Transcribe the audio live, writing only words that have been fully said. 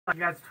You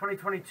guys,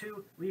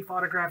 2022 Leaf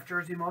Autograph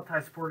Jersey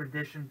Multi-Sport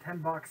Edition,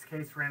 10-box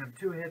case, random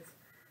 2 hits,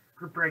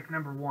 group break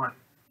number 1.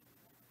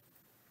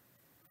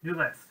 New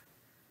list.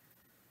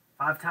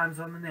 5 times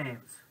on the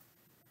names.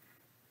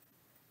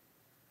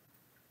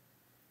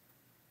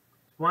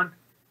 1,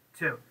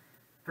 2,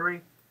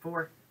 3,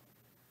 4,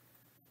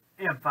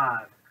 and 5.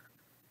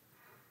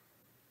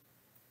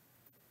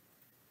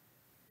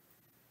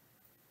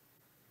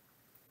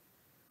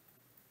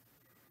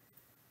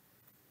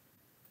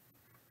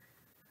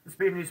 This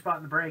will be a new spot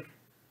in the break.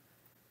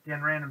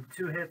 Again, random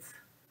 2 hits.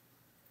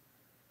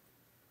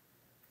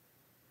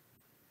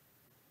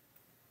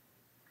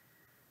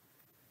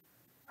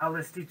 I'll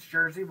list each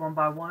jersey one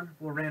by one.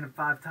 We'll random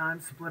 5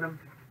 times, split them,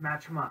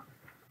 match them up.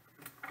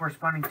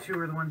 Corresponding 2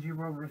 are the ones you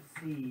will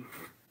receive.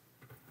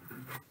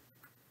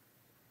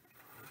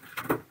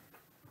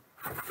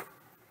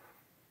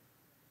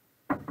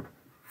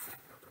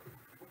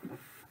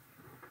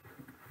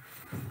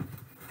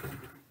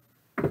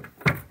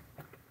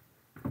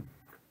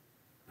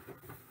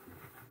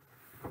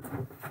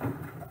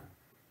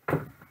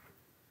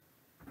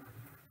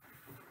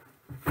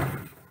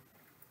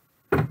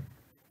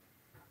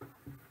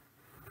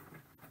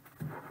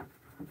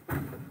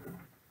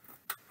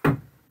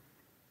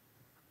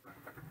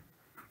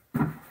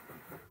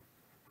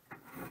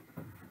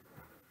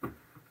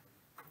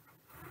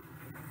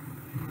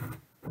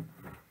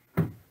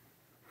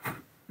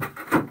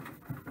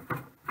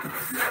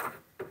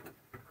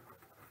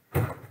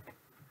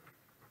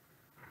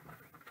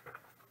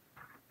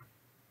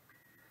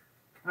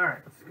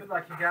 Alright, so good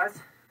luck, you guys.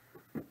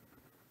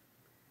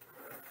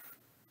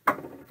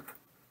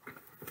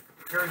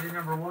 Jersey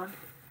number 1.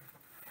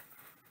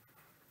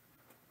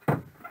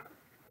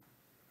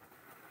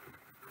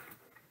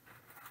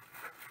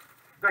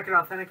 Record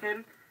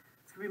authenticated.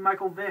 It's going to be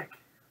Michael Vick.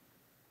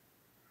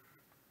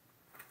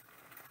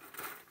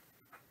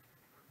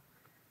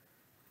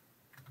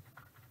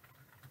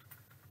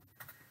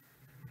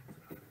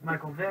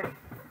 Michael Vick.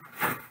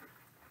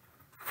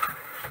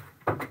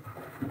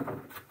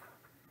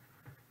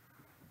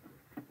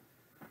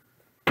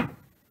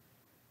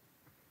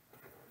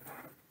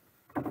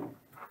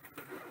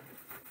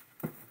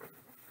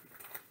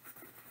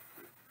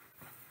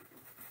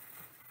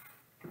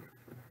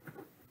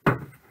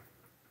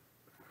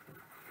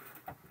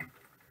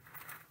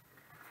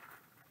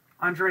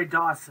 Andre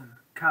Dawson,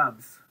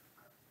 Cubs.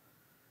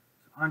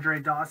 Andre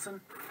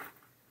Dawson.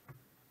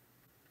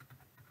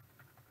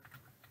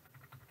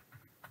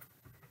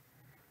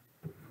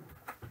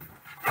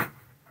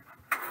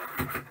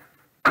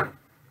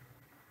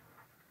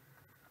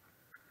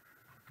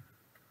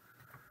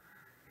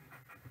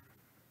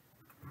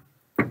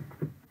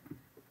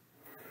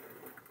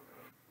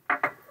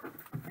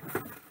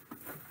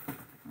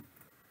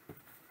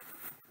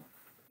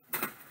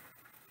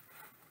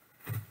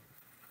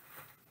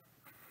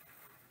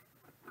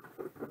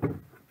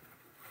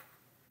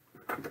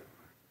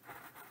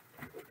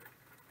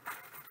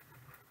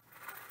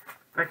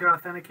 Record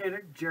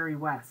authenticated, Jerry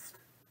West.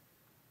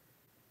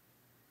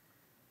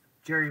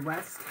 Jerry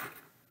West.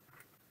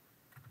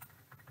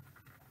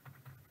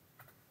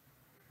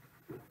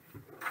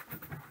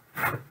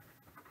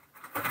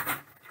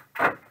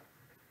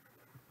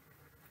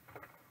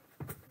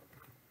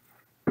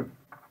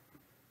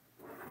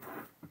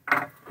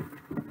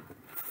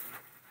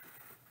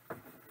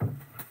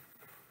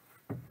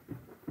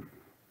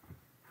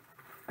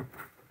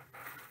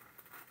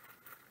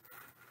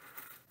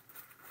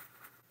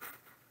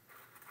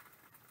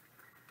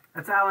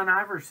 That's Allen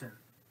Iverson.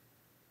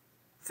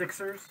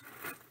 Sixers.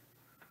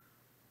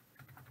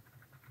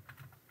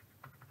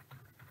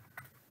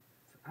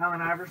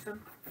 Allen Iverson.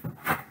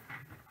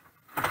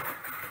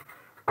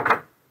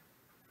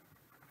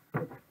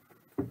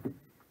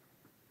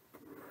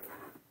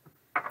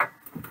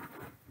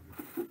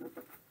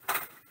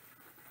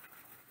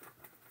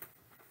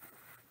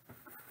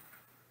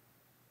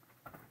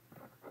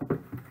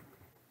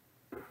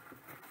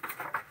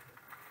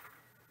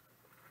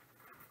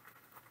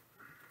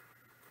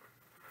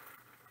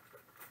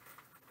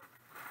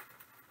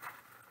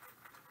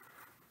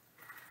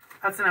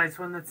 That's a nice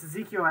one. That's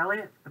Ezekiel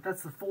Elliott, but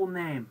that's the full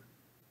name.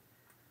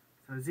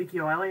 So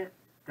Ezekiel Elliott,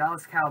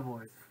 Dallas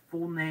Cowboys.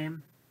 Full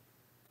name.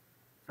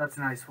 That's a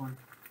nice one.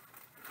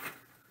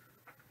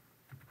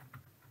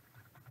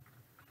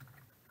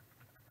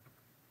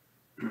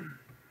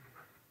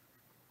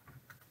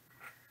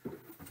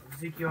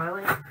 Ezekiel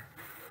Elliott.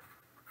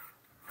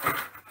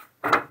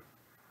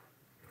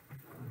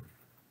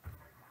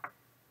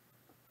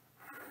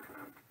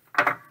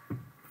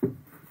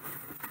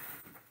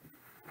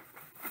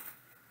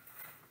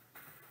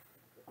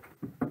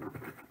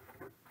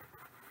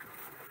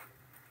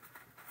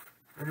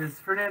 It is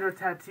Fernando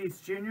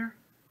Tatis Jr.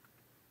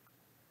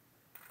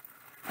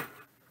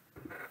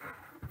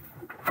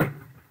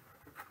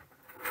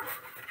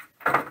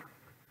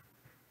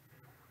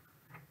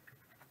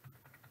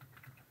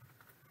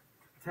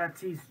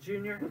 Tatis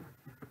Jr.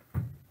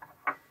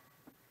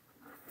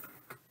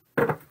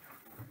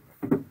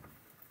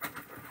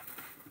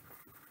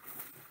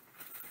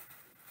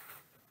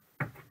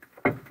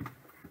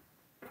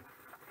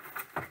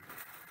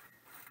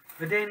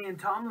 LaDainian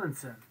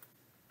Tomlinson,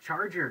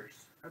 Chargers.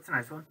 That's a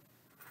nice one.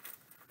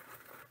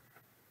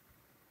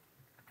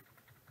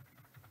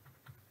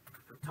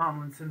 So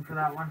Tomlinson for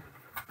that one.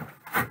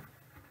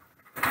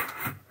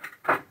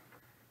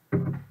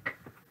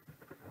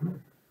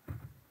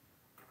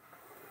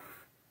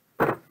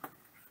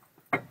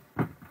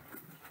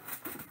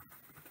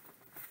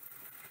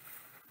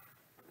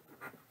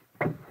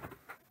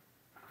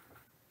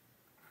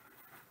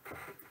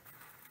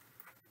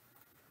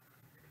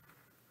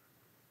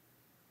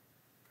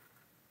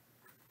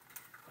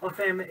 Hall of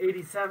Fame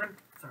 87.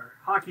 It's our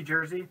hockey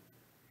jersey.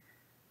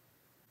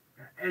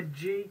 Ed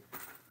G.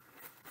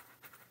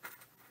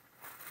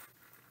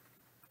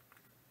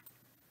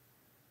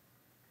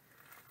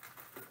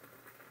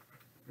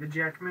 Ed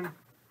Jackman.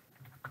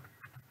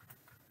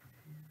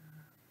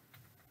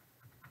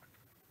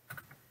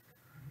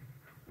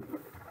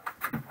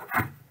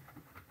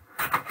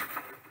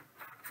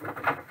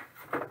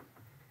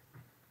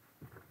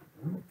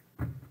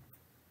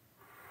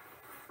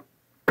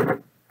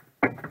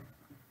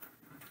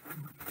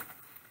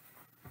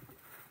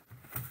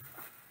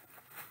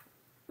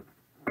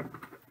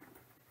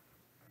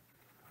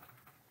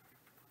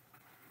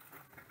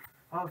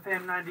 Hall of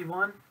Fame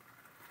 91,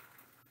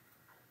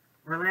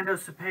 Orlando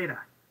Cepeda.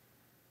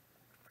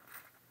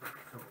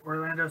 So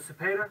Orlando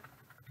Cepeda.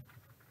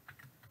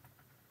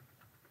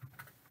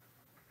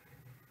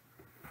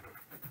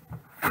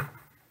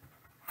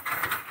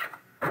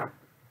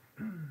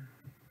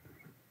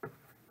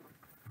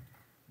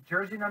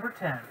 Jersey number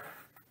 10.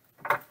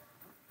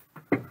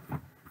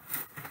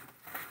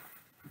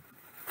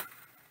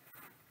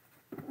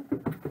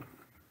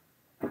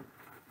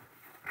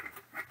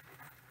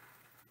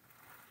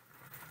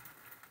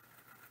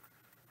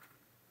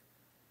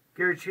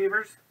 Gary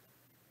Cheevers,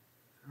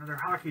 another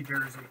hockey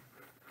jersey.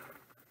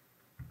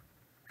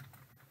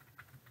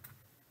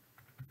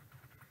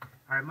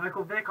 All right,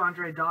 Michael Vick,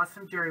 Andre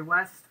Dawson, Jerry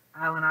West,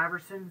 Allen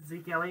Iverson,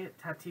 Zeke Elliott,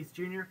 Tatis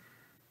Jr.,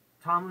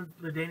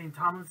 LaDainian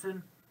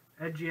Tomlinson,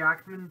 Ed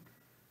Giacomin.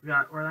 We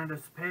got Orlando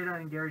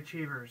Cepeda and Gary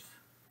Cheevers.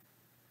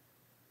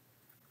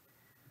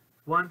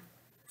 1,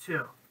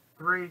 2,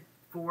 3,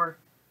 4,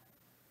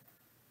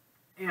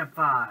 and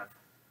 5.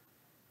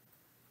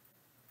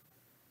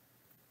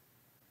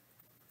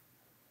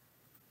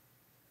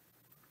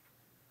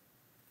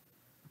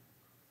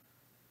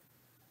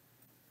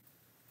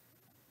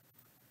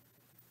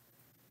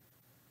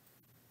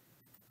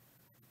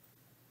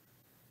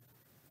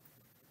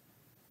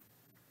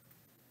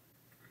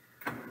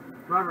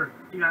 Robert,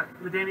 you got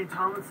LaDainian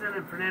Tomlinson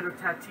and Fernando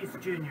Tatis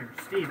Jr.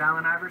 Steve,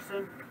 Allen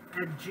Iverson,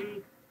 Ed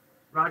G.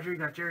 Roger, you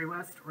got Jerry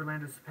West,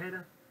 Orlando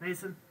Cepeda.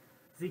 Mason,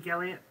 Zeke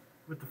Elliott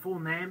with the full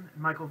name,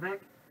 and Michael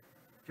Vick.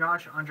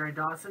 Josh, Andre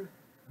Dawson,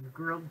 and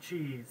Grilled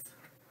Cheese.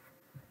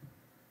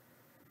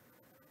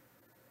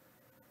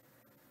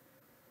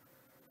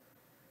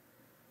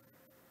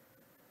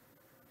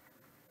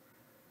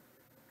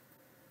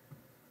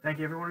 Thank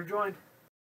you everyone who joined.